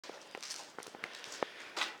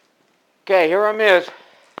Okay, here I is.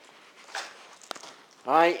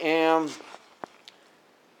 I am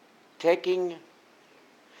taking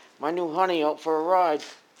my new honey out for a ride.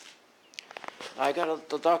 I got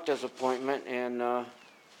the doctor's appointment and,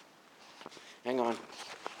 hang on.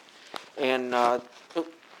 And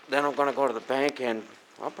then I'm going to go to the bank and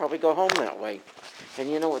I'll probably go home that way. And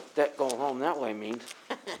you know what that going home that way means.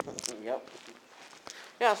 Yep.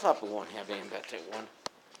 Yeah, I thought we won't have ambets at one.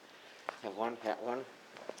 Have one.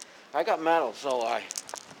 I got metal,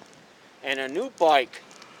 and a new bike.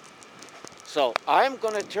 So I'm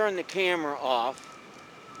going to turn the camera off.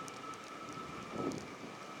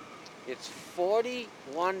 It's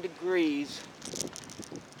 41 degrees.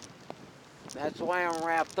 That's why I'm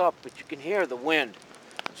wrapped up, but you can hear the wind.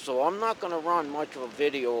 So I'm not going to run much of a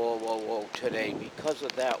video today because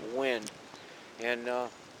of that wind. And, all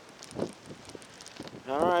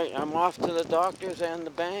right, I'm off to the doctors and the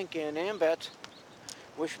bank and ambets.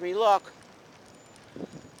 Wish me luck.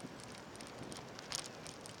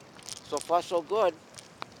 So far, so good.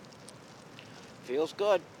 Feels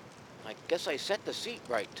good. I guess I set the seat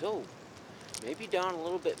right, too. Maybe down a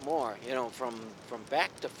little bit more, you know, from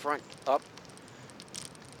back to front, up,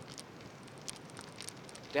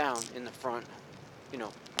 down in the front, you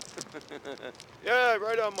know. Yeah,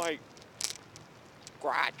 right on my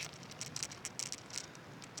crotch.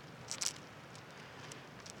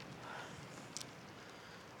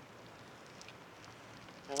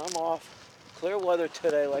 And I'm off. Clear weather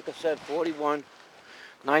today, like I said, 41.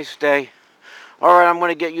 Nice day. All right, I'm going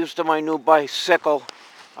to get used to my new bicycle.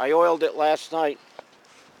 I oiled it last night.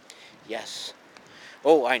 Yes.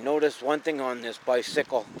 Oh, I noticed one thing on this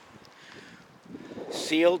bicycle.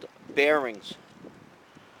 Sealed bearings.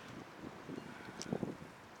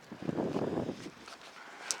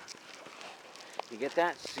 You get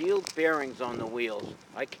that? Sealed bearings on the wheels.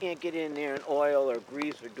 I can't get in there and oil or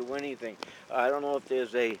grease or do anything. I don't know if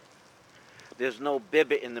there's no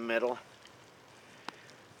bibbit in the middle.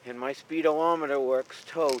 And my speedometer works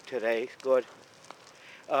too today. Good.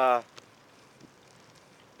 Yeah,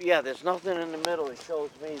 there's nothing in the middle that shows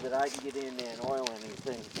me that I can get in there and oil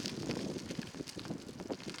anything.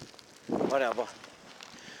 Whatever.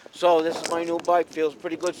 So this is my new bike. Feels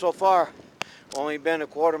pretty good so far. Only been a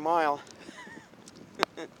quarter mile.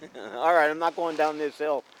 All right, I'm not going down this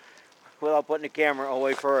hill without putting the camera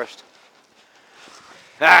away first.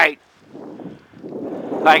 All right.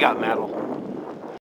 I got metal.